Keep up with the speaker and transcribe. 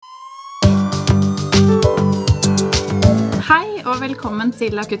og velkommen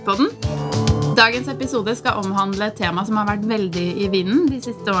til Akuttpodden. Dagens episode skal omhandle et tema som har vært veldig i vinden de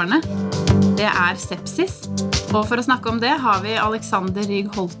siste årene. Det er sepsis. Og for å snakke om det har vi Alexander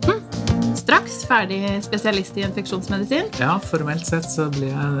Rygh Holten, straks ferdig spesialist i infeksjonsmedisin. Ja, formelt sett så blir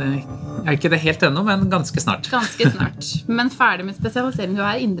jeg ikke det helt ennå, men ganske snart. Ganske snart. Men ferdig med spesialisering. Du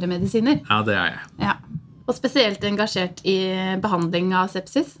er indremedisiner. Ja, det er jeg. Ja. Og spesielt engasjert i behandling av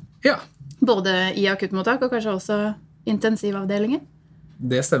sepsis. Ja. Både i akuttmottak og kanskje også intensivavdelingen.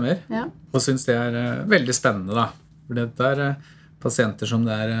 Det stemmer. Ja. Og synes det er veldig spennende da. For dette er pasienter som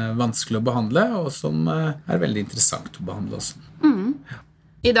det er vanskelig å behandle, og som er veldig interessant å behandle også. Ja.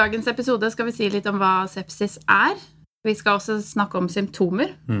 I dagens episode skal vi si litt om hva sepsis er. Vi skal også snakke om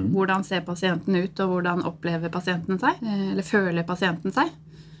symptomer. Hvordan ser pasienten ut, og hvordan opplever pasienten seg? Eller føler pasienten seg?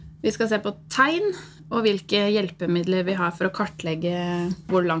 Vi skal se på tegn, og hvilke hjelpemidler vi har for å kartlegge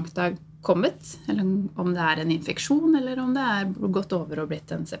hvor langt det har kommet, eller om det er en infeksjon, eller om det er gått over og blitt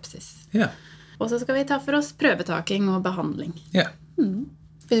en sepsis. Ja. Og så skal vi ta for oss prøvetaking og behandling. Ja. Vil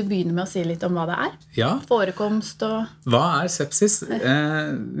du begynne med å si litt om hva det er? Ja. Forekomst og... Hva er sepsis?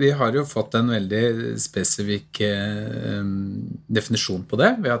 Vi har jo fått en veldig spesifikk definisjon på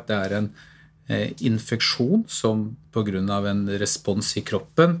det, ved at det er en infeksjon som på grunn av en respons i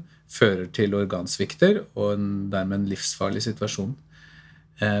kroppen fører til organsvikter og dermed en livsfarlig situasjon.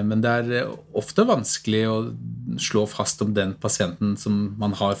 Men det er ofte vanskelig å slå fast om den pasienten som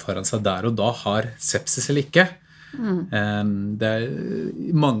man har foran seg der og da har sepsis eller ikke. Det er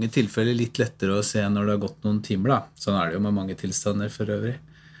i mange tilfeller litt lettere å se når det har gått noen timer da. Sånn er det jo med mange tilstander for øvrig.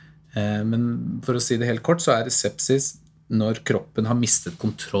 Men for å si det helt kort så er sepsis når kroppen har mistet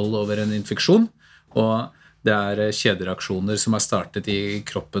kontroll over en infeksjon, og det er kjedereaksjoner som har startet i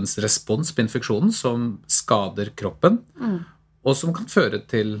kroppens respons på infeksjonen som skader kroppen, og som kan føre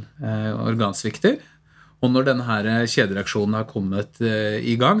til organsvikter. Og når denne kjedereaksjonen har kommet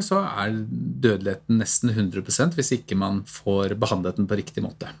i gang, så er dødeligheten nesten 100% hvis ikke man får behandlet den på riktig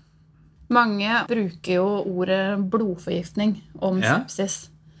måte. Mange bruker jo ordet blodforgiftning om sepsis.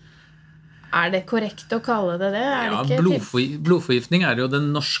 Er det korrekt å kalle det det? Ja, blodforgiftning er jo det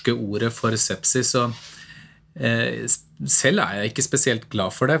norske ordet for sepsis, og selv er jeg ikke spesielt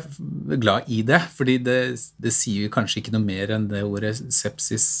glad i det, fordi det sier jo kanskje ikke noe mer enn det ordet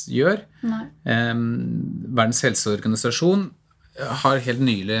sepsis gjør. Verdens helseorganisasjon har helt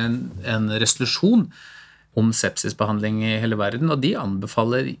nylig en resolusjon om sepsisbehandling i hele verden, og de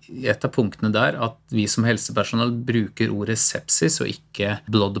anbefaler i et av punktene der at vi som helsepersonell bruker ordet sepsis og ikke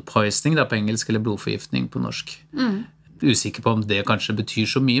blood poisoning da, på engelsk, eller blodforgiftning på norsk. Usikker på om det kanskje betyr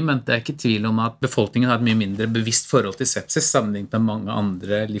så mye, men det er ikke tvil om at befolkningen har et mye mindre bevisst forhold til sepsis sammenlignet med mange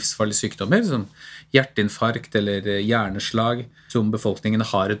andre livsfarlige sykdommer, som hjerteinfarkt eller hjerneslag, som befolkningen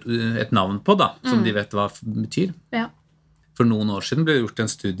har et navn på, da, som de vet hva betyr. Ja. For noen år siden ble det gjort en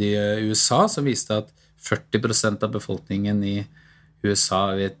studie i USA som viste at 40% av befolkningen i USA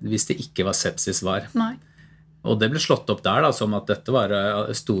visste ikke hva sepsis var. Nei. Og det ble slått opp der da, som at dette var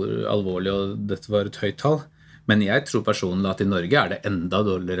alvorlig, og dette var et høyt tall. Men jeg tror personlig at i Norge er det enda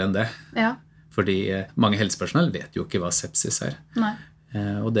dårligere enn det. Ja. Fordi mange helsepersonell vet jo ikke hva sepsis er. Nei.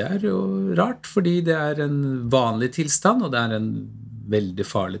 Og det er jo rart, fordi det er en vanlig tilstand, og det er en veldig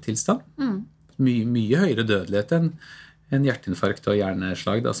farlig tilstand. Mye høyere dødelighet enn hjerteinfarkt og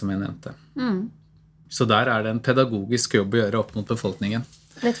hjerneslag, da, som jeg nevnte. Så der er det en pedagogisk jobb å gjøre opp mot befolkningen.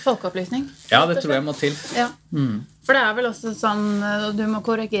 Litt folkeopplysning. Ja, det tror jeg må til. Ja. For det er vel også sånn, og du må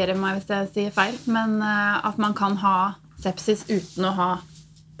korrigere meg hvis jeg sier feil, men at man kan ha sepsis uten å ha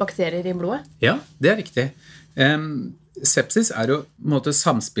bakterier i blodet? Ja, det er riktig. Sepsis er jo på en måte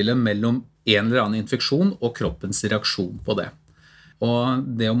samspillet mellom en eller annen infeksjon og kroppens reaksjon på det. Og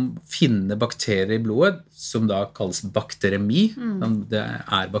det å finne bakterier i blodet, som da kalles bakteremi, det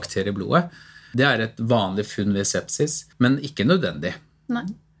er bakterier i blodet, det er et vanlig funn ved sepsis, men ikke nødvendig. Nei.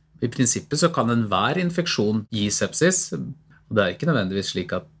 I prinsippet så kan enhver infeksjon gi sepsis, og det er ikke nødvendigvis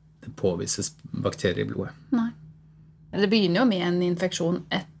slik at det påvises bakterier i blodet. Nei. Det begynner jo med en infeksjon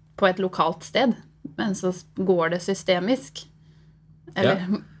på et lokalt sted, men så går det systemisk. Eller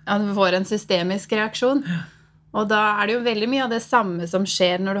at vi får en systemisk reaksjon. Og da er det jo veldig mye av det samme som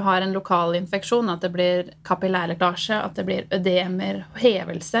skjer når du har en lokal infeksjon, at det blir kapillærlekkasje, at det blir ødemer og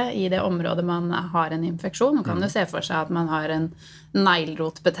hevelse i det området man har en infeksjon. Man kan jo se for seg at man har en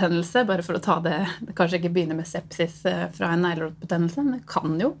neglrotbetennelse, bare for å ta det kanskje ikke begynne med sepsis fra en neglrotbetennelse, men det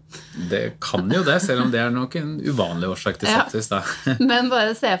kan jo. Det kan jo det, selv om det er nok en uvanlig årsak til sepsis. Da. Men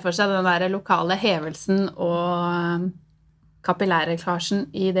bare se for seg den der lokale hevelsen og kapillærlekkasjen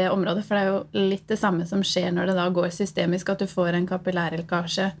i det området, for det er jo litt det samme som skjer når det da går systemisk, at du får en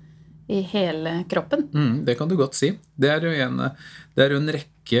kapillærlekkasje i hele kroppen? Det kan du godt si. Det er jo en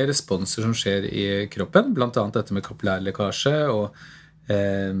rekke responser som skjer i kroppen, blant annet dette med kapillærlekkasje og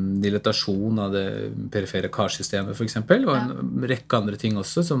dilatasjon av det perifere karsystemet for eksempel, og en rekke andre ting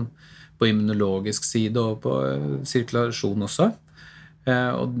også, som på immunologisk side og på sirkulasjon også.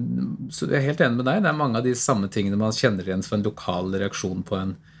 Og, så jeg er helt enig med deg, det er mange av de samme tingene man kjenner igjen for en lokal reaksjon på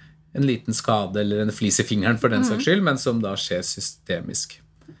en liten skade eller en flis i fingeren for den saks skyld, men som da skjer systemisk.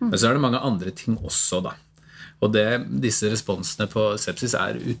 Men så er det mange andre ting også da. Og disse responsene på sepsis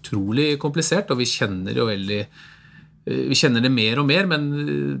er utrolig komplisert, og vi kjenner det mer og mer, men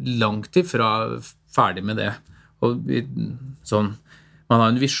langt ifra ferdig med det. Og man har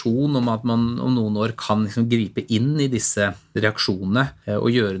en visjon om at man om noen år kan liksom gripe inn i disse reaksjonene og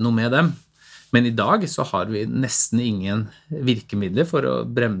gjøre noe med dem. Men i dag så har vi nesten ingen virkemidler for å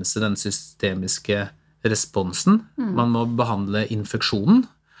bremse den systemiske responsen. Man må behandle infeksjonen,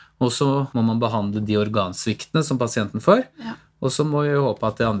 og så må man behandle de organsviktene som pasienten får, og så må vi håpe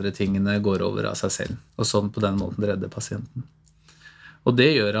at de andre tingene går over av seg selv, og sånn på den måten redde pasienten. Og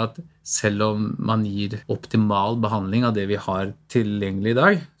det gjør at selv om man gir optimal behandling av det vi har tilgjengelig i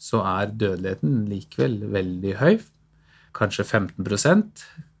dag, så er dødeligheten likevel veldig høy, kanskje 15%,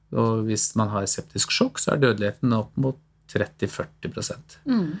 og hvis man har septisk sjokk, så er dødeligheten opp mot 30-40%.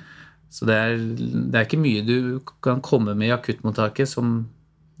 Så det er ikke mye du kan komme med i akuttmottaket som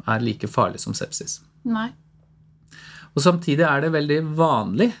er like farlig som sepsis. Nei. Og samtidig er det veldig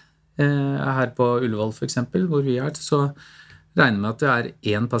vanlig her på Ullevål for eksempel, hvor vi er, så regner med at det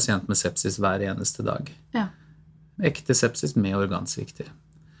er en pasient med sepsis hver eneste dag. Ja. Ekte sepsis med organsvikter.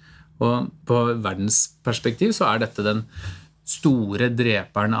 Og på verdensperspektiv så er dette den store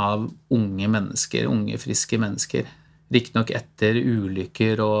dreperen av unge mennesker, unge friske mennesker. Riktignok etter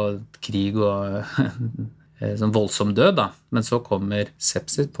ulykker og krig og sånn voldsom død da, men så kommer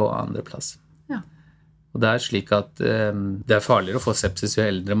sepsis på andre plass. Ja. Og det er slik at det er farligere å få sepsis jo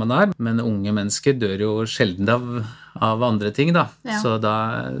eldre man er, men unge mennesker dør jo sjelden av andre ting da. Ja. Så da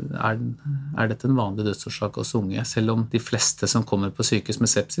er dette en vanlig dødsårsak hos unge, selv om de fleste som kommer på sykehus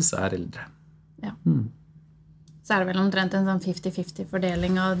med sepsis er eldre. Ja. Så er det vel omtrent en sånn 50-50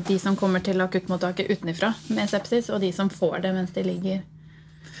 fordeling av de som kommer til akuttmottaket utenifra med sepsis, og de som får det mens de ligger.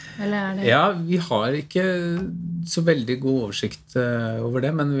 Eller er det... Ja, vi har ikke så veldig god oversikt over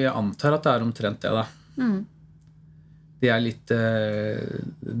det, men vi antar at det er omtrent det da.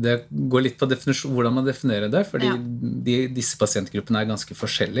 Det går litt på hvordan man definerer det, fordi disse pasientgruppene er ganske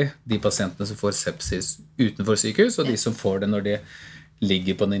forskjellige. De pasientene som får sepsis utenfor sykehus, og de som får det når de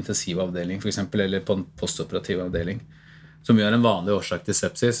ligger på en intensivavdeling for eksempel, eller på en postoperativ avdeling, som jo er en vanlig årsak til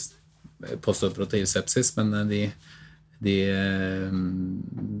sepsis, postoperativ sepsis, men de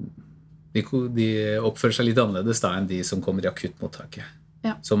oppfører seg litt annerledes da enn de som kommer i akuttmottaket.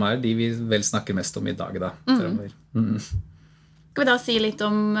 Ja. Som er de vi vel snakker mest om i dag da. Skal vi da si litt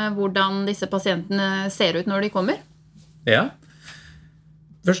om hvordan disse pasientene ser ut når de kommer? Ja.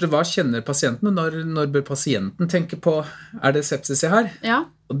 Først, hva kjenner pasientene? Når bør pasienten tenke på, er det sepsis jeg har? Ja.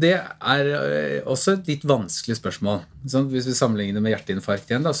 Og det er også et litt vanskelig spørsmål. Sånn, hvis vi sammenligner med hjerteinfarkt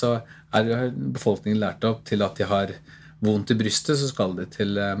igjen, da, så er befolkningen lært opp til at de har vondt i brystet, så skal de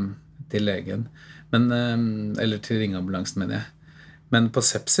til legen. Eller til ringeambulansen, mener jeg. Men på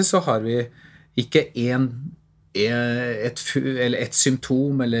sepsis så har vi ikke et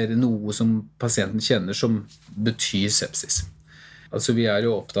symptom eller noe som pasienten kjenner som betyr sepsis. Altså vi er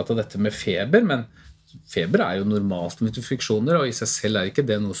jo opptatt av dette med feber, men feber er jo normalt med infeksjoner, og i seg selv er ikke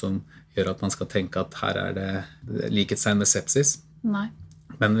det noe som gjør at man skal tenke at her er det likhetstegn med sepsis. Nei.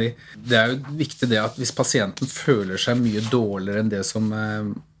 Men det er jo viktig det at hvis pasienten føler seg mye dårligere enn det som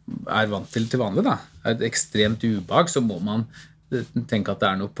er vant til vanlig, da, er et ekstremt ubehag, så må man tenke at det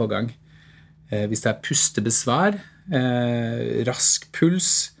er noe på gang. Hvis det er pustebesvær, rask puls,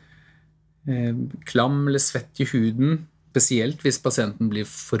 klam eller svett i huden, spesielt hvis pasienten blir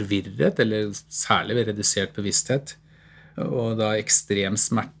forvirret eller særlig ved redusert bevissthet, og da ekstrem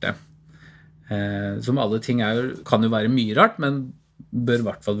smerte. Som alle ting kan jo være mye rart, men bør i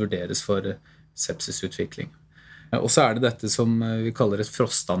hvert fall vurderes for sepsisutvikling. Og så er det dette som vi kaller et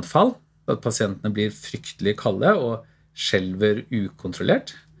frostanfall, at pasientene blir fryktelig kalde og skjelver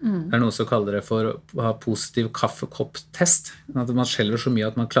ukontrollert. Det er noe som kaller det for å ha positiv kaffekopptest. At man skjelver så mye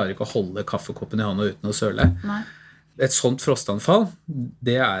at man klarer ikke å holde kaffekoppen i hånda uten å søle. Nei. Et sånt frostanfall,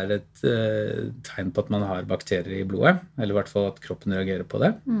 det er et tegn på at man har bakterier i blodet, eller i hvert fall at kroppen reagerer på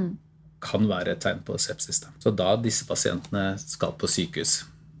det. Kan være et tegn på sepsis. Da. Så da disse pasientene skal på sykehus,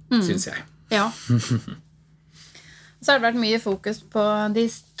 synes jeg. Ja. Så har det vært mye fokus på de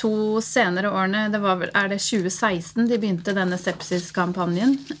 2 senere årene. Det var vel, det 2016 de begynte denne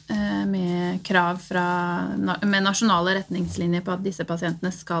sepsiskampanjen med krav med nasjonale retningslinjer på at disse pasientene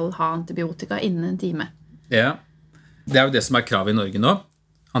skal ha antibiotika innen en time. Ja, det jo det som kravet i Norge nå.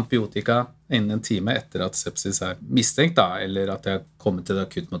 Antibiotika innen en time etter at sepsis mistenkt, da, eller at det kommet til et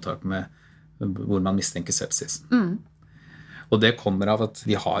akuttmottak hvor man mistenker sepsis. Og det kommer av at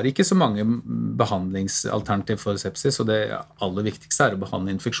vi har ikke så mange behandlingsalternativ for sepsis, og det aller viktigste å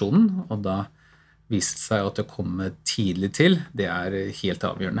behandle infeksjonen, og da viser det seg at det kommer tidlig til, det helt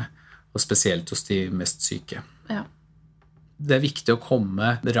avgjørende, og spesielt hos de mest syke. Ja. Det viktig å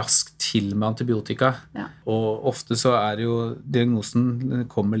komme raskt til med antibiotika, og ofte så jo diagnosen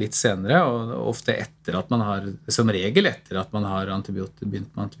kommer litt senere, og ofte etter at man har, som regel etter at man har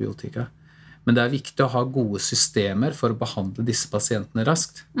begynt med antibiotika. Men det viktig å ha gode systemer for å behandle disse pasientene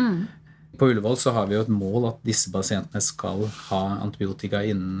raskt. På Ullevål så har vi jo et mål at disse pasientene skal ha antibiotika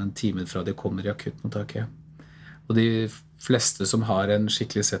innen en time fra de kommer i akuttmottaket. Og de fleste som har en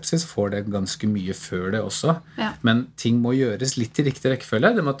skikkelig sepsis får det ganske mye før det også. Ja. Men ting må gjøres litt i riktig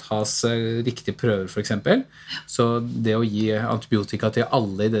rekkefølge. Det må tas riktige prøver for eksempel. Så det å gi antibiotika til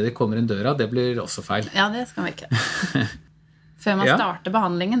alle i det de kommer inn døra, det blir også feil. Ja, det skal vi ikke. Før man starter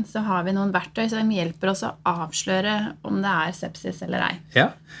behandlingen, så har vi noen verktøy som hjelper oss å avsløre om det sepsis eller ei.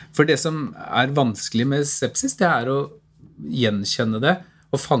 Ja, for det som vanskelig med sepsis, det å gjenkjenne det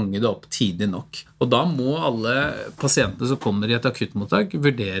og fange det opp tidlig nok. Og da må alle pasientene som kommer i et akuttmottak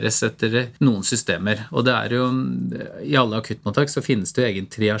vurderes etter noen systemer. Og det jo, i alle akuttmottak så finnes det jo egen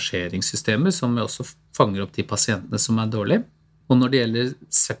triasjeringssystemer som også fanger opp de pasientene som dårlige. Og når det gjelder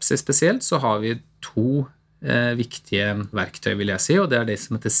sepsis spesielt, så har vi 2 viktige verktøy, vil jeg si, og det det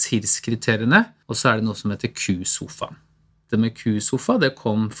som heter SIRS-kriteriene, og så det noe som heter Q-SOFA. Det med Q-SOFA, det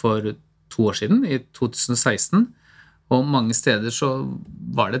kom for 2 år siden, i 2016, og mange steder så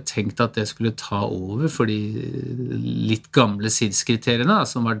var det tenkt at det skulle ta over for de litt gamle SIRS-kriteriene,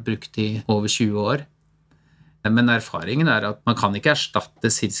 som har vært brukt i over 20 år. Men erfaringen at man kan ikke erstatte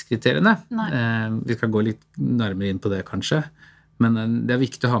SIRS-kriteriene. Vi kan gå litt nærmere inn på det kanskje. Men det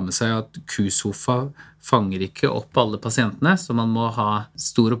viktig å ha med seg at Q-SOFA fanger ikke opp alle pasientene, så man må ha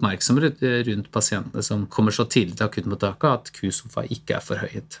stor oppmerksomhet rundt pasientene som kommer så tidlig til akuttmottaket at Q-SOFA ikke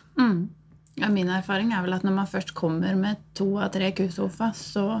forhøyet. Ja, min erfaring vel at når man først kommer med 2 av 3 Q-SOFA,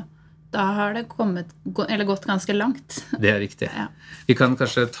 så da har det gått ganske langt. Det riktig. Ja. Vi kan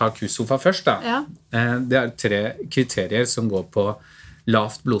kanskje ta Q-SOFA først da. Ja. Det 3 kriterier som går på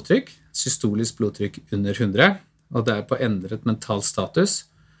lavt blodtrykk, systolisk blodtrykk under 100, og det på endret mental status,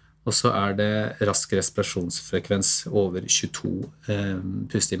 og så det rask respirasjonsfrekvens over 22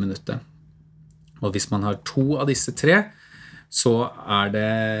 pust i minuttet. Og hvis man har 2 av disse 3, så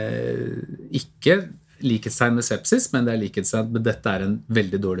det ikke likhetstegn med sepsis, men det likhetstegn med dette en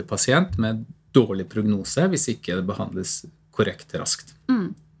veldig dårlig pasient med dårlig prognose hvis ikke det behandles korrekt raskt.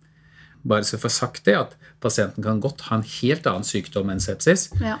 Bare så for sagt det at pasienten kan godt ha en helt annen sykdom enn sepsis,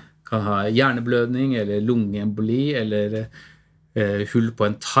 kan ha hjerneblødning eller lungeemboli eller hull på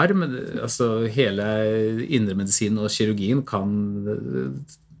en tarm. Altså hele indremedisin og kirurgien kan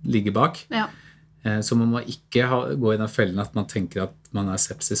ligge bak. Ja. Så man må ikke gå i den fellen at man tenker at man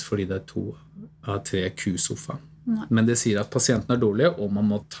sepsis fordi det 2 av 3 Q-SOFA. Men det sier at pasienten dårlig, og man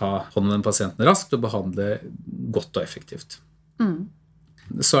må ta hånd om den pasienten raskt og behandle godt og effektivt.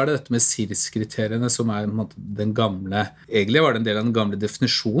 Så det dette med SIRS-kriteriene som den gamle, egentlig var det en del av den gamle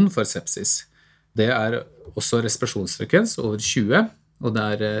definisjonen for sepsis. Det også respirasjonsfrekvens over 20, og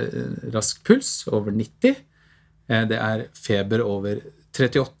det rask puls over 90, det feber over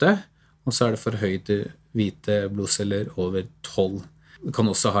 38, og så det forhøyde hvite blodceller over 12. Du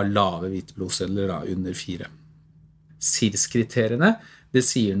kan også ha lave hvite blodceller under 4. SIRS-kriteriene, det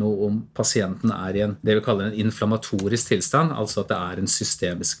sier noe om pasienten i det vi kaller en inflammatorisk tilstand, altså at det en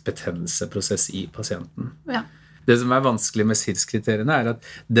systemisk betennelsesprosess i pasienten. Ja. Det som vanskelig med SIRS-kriteriene at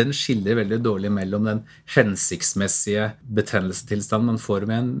den skiller veldig dårlig mellom den hensiktsmessige betennelsestilstanden man får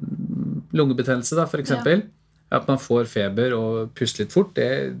med en lungebetennelse, da, for eksempel. Ja. At man får feber og puster litt fort,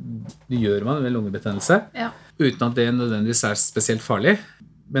 det gjør man med lungebetennelse, uten at det nødvendigvis spesielt farlig.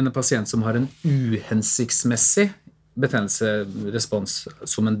 Men en pasient som har en uhensiktsmessig betennelserespons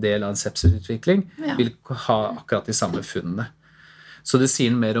som en del av en sepsisutvikling vil ha akkurat de samme funnene. Så det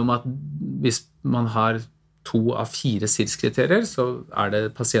sier mer om at hvis man har 2 av 4 SIRS-kriterier, så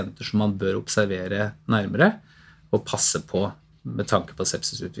det pasienter som man bør observere nærmere og passe på med tanke på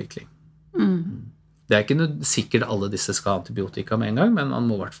sepsisutvikling. Det ikke sikkert alle disse skal ha antibiotika med en gang, men man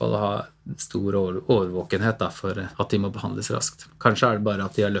må I hvert fall ha stor overvåkenhet for at de må behandles raskt. Kanskje det bare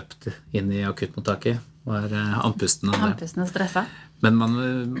at de har løpt inn i akuttmottaket var andpusten av det. Andpusten og stresset. Men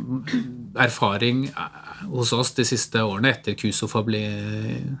erfaring hos oss de siste årene etter Q-SOFA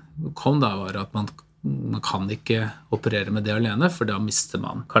kom da, var at man kan ikke operere med det alene, for da mister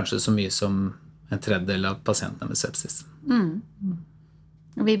man kanskje så mye som en tredjedel av pasientene med sepsis.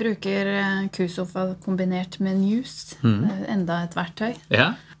 Vi bruker Q-SOFA kombinert med NEWS, enda et verktøy.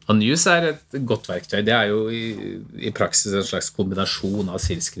 Ja, og NEWS et godt verktøy. Det jo i praksis en slags kombinasjon av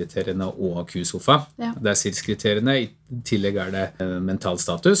SIRS-kriteriene og Q-SOFA. Ja. Det SIRS-kriteriene, i tillegg det mental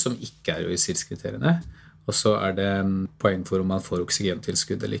status, som ikke jo i SIRS-kriteriene. Og så det poeng for om man får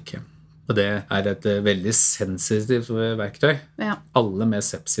oksygentilskudd eller ikke. Og det et veldig sensitivt verktøy. Ja. Alle med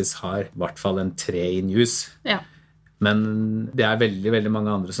sepsis har i hvert fall en 3 i NEWS. Ja. Men det veldig, veldig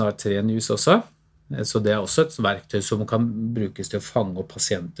mange andre som har 3 NEWS også. Så det også et verktøy som kan brukes til å fange opp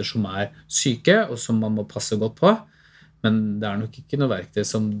pasienter som syke, og som man må passe godt på. Men det nok ikke noe verktøy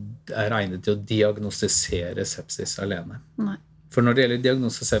som regnet til å diagnostisere sepsis alene. Nei. For når det gjelder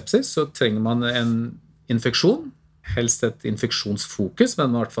diagnose sepsis, så trenger man en infeksjon, helst et infeksjonsfokus, men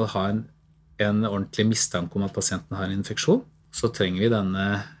man må i hvert fall ha en ordentlig mistanke om at pasienten har en infeksjon. Så trenger vi denne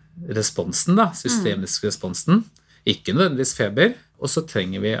responsen, systemisk responsen. Ikke nødvendigvis feber, og så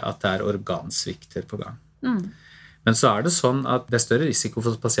trenger vi at det organsvikter på gang. Men så det sånn at det større risiko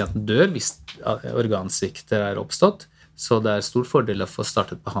for at pasienten dør hvis organsvikter oppstått, så det stor fordel å få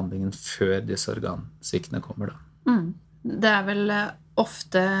startet behandlingen før disse organsviktene kommer da. Det vel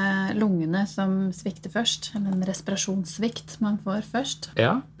ofte lungene som svikter først, eller en respirasjonssvikt man får først.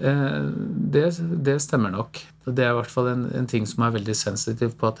 Ja, det stemmer nok. Det i hvert fall en ting som veldig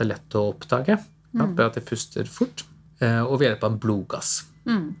sensitiv på at det lett å oppdage. Ved at det puster fort, og ved hjelp av blodgass.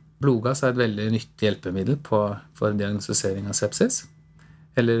 Blodgass et veldig nyttig hjelpemiddel for diagnostisering av sepsis,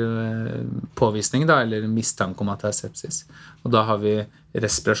 eller påvisning da, eller mistanke om at det sepsis. Og da har vi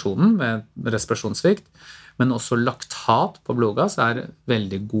respirasjonen med respirasjonssvikt, men også laktat på blodgass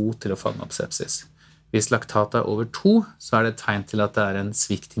veldig god til å fange opp sepsis. Hvis laktat over 2, så det et tegn til at det en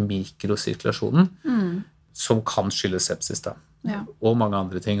svikt i mikrosirkulasjonen, som kan skyldes sepsis da. Ja. Og mange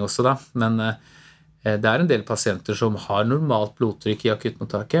andre ting også da. Men det en del pasienter som har normalt blodtrykk i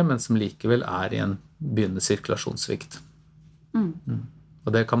akuttmottaket, men som likevel i en begynnende sirkulasjonssvikt. Og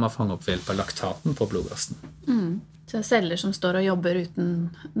det kan man fange opp ved hjelp av laktaten på blodgassen. Så celler som står og jobber uten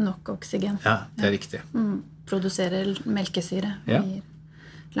nok oksygen. Ja, det riktig. Produserer melkesyre og gir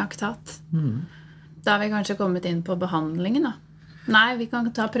laktat. Da har vi kanskje kommet inn på behandlingen da. Nei, vi kan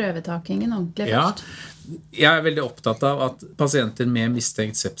ta prøvetakingen ordentlig først. Jeg veldig opptatt av at pasienter med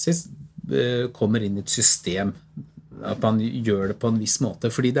mistenkt sepsis kommer inn i et system, at man gjør det på en viss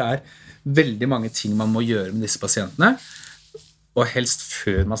måte, fordi det veldig mange ting man må gjøre med disse pasientene, og helst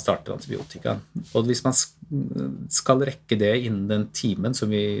før man starter antibiotika. Og hvis man skal rekke det innen den timen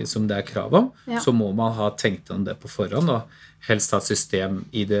som det krav om, så må man ha tenkt om det på forhånd, og helst ha et system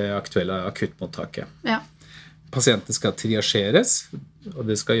i det aktuelle akuttmottaket. Ja. Pasientene skal triasjeres, og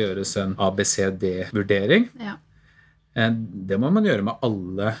det skal gjøres en ABCD-vurdering. Ja. Det må man gjøre med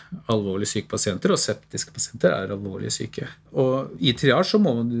alle alvorlig syke pasienter, og septiske pasienter alvorlig syke. Og i triasje så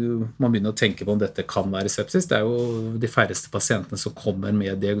må man begynne å tenke på om dette kan være sepsis. Det jo de færreste pasientene som kommer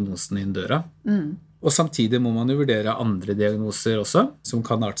med diagnosen inn døra. Og samtidig må man jo vurdere andre diagnoser også, som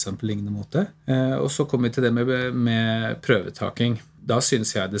kan arte seg på lignende måte. Og så kommer vi til det med prøvetaking. Da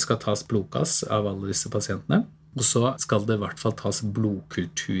synes jeg det skal tas blodgass av alle disse pasientene, og så skal det i hvert fall tas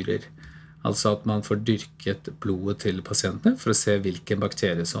blodkulturer. Altså at man får dyrket blodet til pasientene for å se hvilken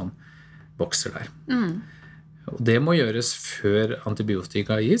bakterie som vokser der. Og det må gjøres før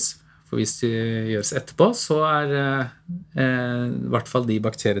antibiotika gis, for hvis det gjøres etterpå, så i hvert fall de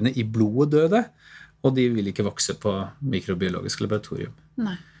bakteriene i blodet døde, og de vil ikke vokse på mikrobiologisk laboratorium.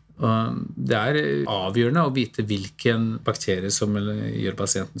 Nei. Og det avgjørende å vite hvilken bakterie som gjør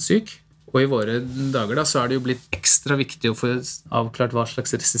pasienten syk. Og i våre dager da, så det jo blitt ekstra viktig å få avklart hva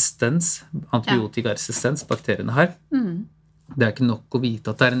slags resistens, antibiotikaresistens bakteriene har. Det ikke nok å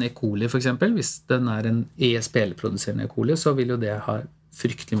vite at det en E. coli for eksempel. Hvis den en ESBL-produserende E. coli, så vil jo det ha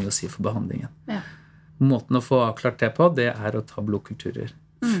fryktelig mye å si for behandlingen. Ja. Måten å få avklart det på, det å ta blodkulturer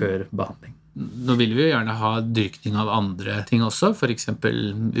før behandling. Nå vil vi jo gjerne ha dyrkning av andre ting også, for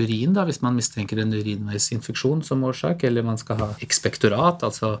eksempel urin da, hvis man mistenker en urinveisinfeksjon som årsak, eller man skal ha ekspektorat,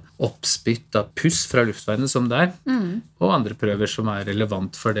 altså oppspytt av puss fra luftveiene som det og andre prøver som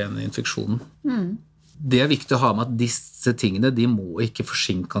relevant for denne infeksjonen. Det viktig å ha med at disse tingene, de må ikke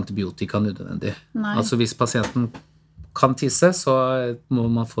forsinke antibiotika nødvendig. Nei. Altså hvis pasienten kan tisse, så må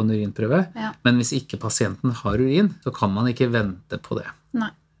man få en urinprøve, Ja. men hvis ikke pasienten har urin, så kan man ikke vente på det.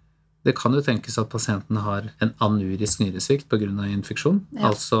 Nei. Det kan jo tenkes at pasienten har en anurisk nyresvikt på grunn av infeksjon,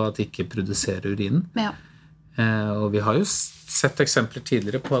 altså at de ikke produserer urinen. Ja. Og vi har jo sett eksempler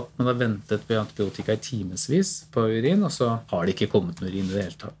tidligere på at man har ventet ved antibiotika i timesvis på urin, og så har det ikke kommet noe urin i det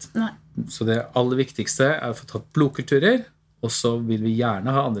hele tatt. Nei. Så det aller viktigste å få tatt blodkulturer, og så vil vi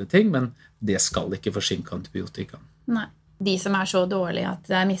gjerne ha andre ting, men det skal ikke forsinke antibiotika. Nei. De som så dårlige at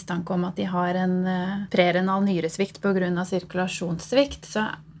det mistanke om at de har en prerenal nyresvikt på grunn av sirkulasjonssvikt, så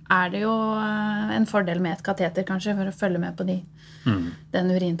det jo en fordel med et kateter kanskje for å følge med på den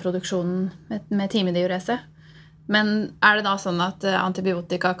urinproduksjonen med timediurese. Men det da sånn at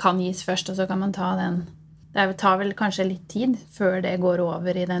antibiotika kan gis først, og så kan man ta den? Det tar vel kanskje litt tid før det går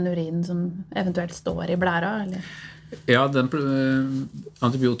over i den urinen som eventuelt står i blæra, eller? Ja,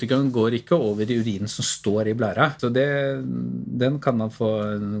 antibiotikaen går ikke over i urinen som står i blæra, så den kan man få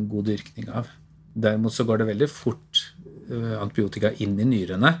en god dyrkning av. Derimot så går det veldig fort antibiotika inn i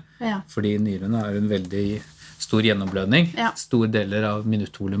nyrene, fordi nyrene en veldig stor gjennomblødning. Ja. Stor deler av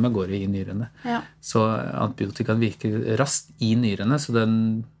minuttvolumet går i nyrene. Ja. Så antibiotikaen virker raskt i nyrene, så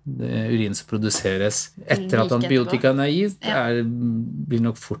den urin som produseres etter at antibiotikaen gitt, blir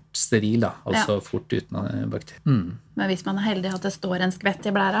nok fort steril, da. Altså fort uten bakterier. Men hvis man heldig at det står en skvett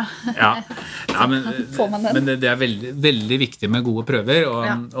i blæra, får man den. Men det veldig, veldig viktig med gode prøver,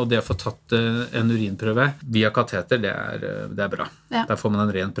 og det å få tatt en urinprøve via kateter, det bra. Ja. Der får man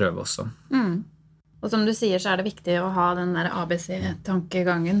en ren prøve også. Og som du sier, så det viktig å ha den der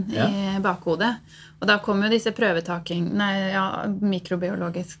ABC-tankegangen i bakhodet. Og da kommer jo disse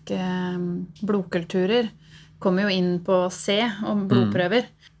mikrobiologiske blodkulturer kommer jo inn på C og blodprøver.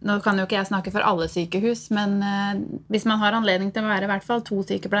 Nå kan jo ikke jeg snakke for alle sykehus, men hvis man har anledning til å være i hvert fall 2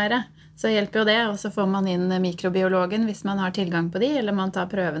 sykepleiere, så hjelper jo det, og så får man inn mikrobiologen hvis man har tilgang på de, eller man tar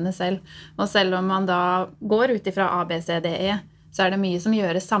prøvene selv. Og selv om man da går ut ifra ABCDE, så det mye som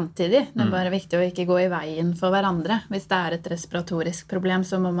gjøres samtidig. Det bare viktig å ikke gå i veien for hverandre. Hvis det et respiratorisk problem,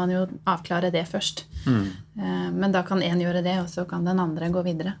 så må man jo avklare det først. Men da kan en gjøre det, og så kan den andre gå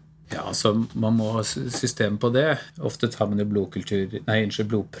videre. Ja, så man må ha system på det. Ofte tar man jo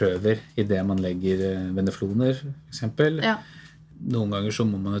blodprøver i det man legger venefloner, for eksempel. Ja. Noen ganger så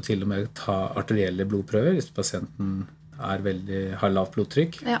må man jo til og med ta arterielle blodprøver hvis pasienten har lavt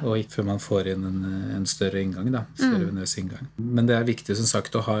blodtrykk, og ikke før man får inn en større inngang, større venøs inngang. Men det viktig, som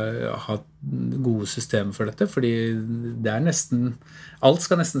sagt, å ha gode systemer for dette, fordi det nesten, alt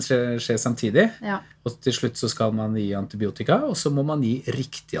skal nesten skje samtidig, og til slutt så skal man gi antibiotika, og så må man gi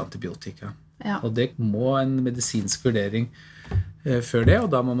riktig antibiotika. Ja. Og det må en medisinsk vurdering før det,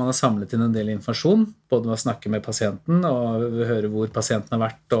 og da må man ha samlet inn en del informasjon, både med å snakke med pasienten og høre hvor pasienten har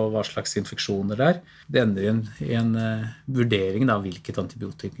vært og hva slags infeksjoner det Det ender i en vurdering av hvilket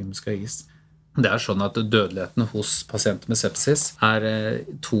antibiotikum skal gis. Det sånn at dødeligheten hos pasienter med sepsis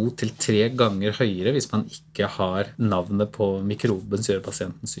 2 til 3 ganger høyere hvis man ikke har navnet på mikroben som gjør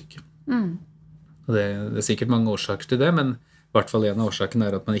pasienten syk. Og det sikkert mange årsaker til det, men i hvert fall en av årsakene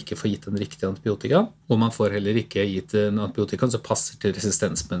at man ikke får gitt en riktig antibiotika, og man får heller ikke gitt en antibiotika som passer til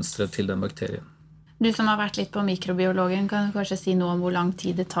resistensmønstret til den bakterien. Du som har vært litt på mikrobiologen, kan du kanskje si noe om hvor lang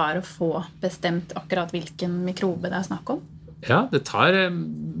tid det tar å få bestemt akkurat hvilken mikrobe det snakk om? Ja, det tar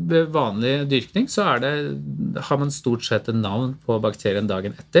ved vanlig dyrkning, så har man stort sett en navn på bakterien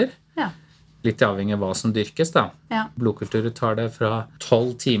dagen etter. Ja. Litt avhengig av hva som dyrkes da. Ja. Blodkulturer tar det fra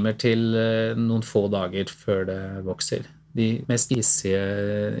 12 timer til noen få dager før det vokser. De mest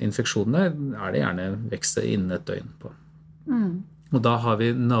hissige infeksjonene det gjerne vekster innen et døgn på. Og da har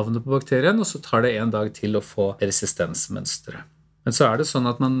vi navnet på bakterien, og så tar det en dag til å få resistensmønstret. Men så det sånn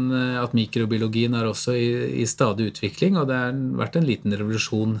at mikrobiologien også i stadig utvikling, og det har vært en liten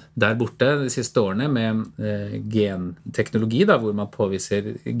revolusjon der borte de siste årene med genteknologi, hvor man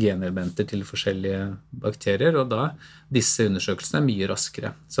påviser genelementer til forskjellige bakterier, og da disse undersøkelsene mye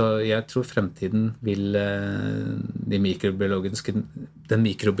raskere. Så jeg tror fremtiden vil den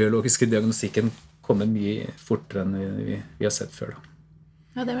mikrobiologiske diagnostikken komme mye fortere enn vi har sett før. Da.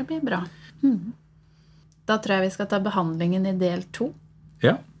 Ja, det vil bli bra. Da tror jeg vi skal ta behandlingen i del 2.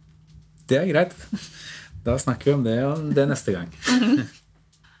 Ja, det greit. Da snakker vi om det neste gang.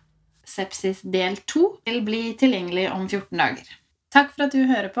 Sepsis del 2 vil bli tilgjengelig om 14 dager. Takk for at du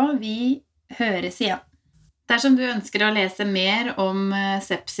hører på. Vi høres igjen. Dersom du ønsker å lese mer om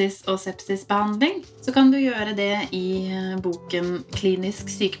sepsis og sepsisbehandling, så kan du gjøre det i boken Klinisk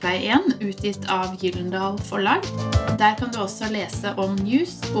sykepleie 1, utgitt av Gyldendal Forlag. Der kan du også lese om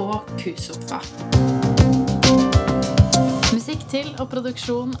News og Q-sofa. Musikk til og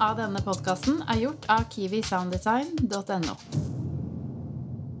produksjon av denne podcasten gjort av kiwisounddesign.no.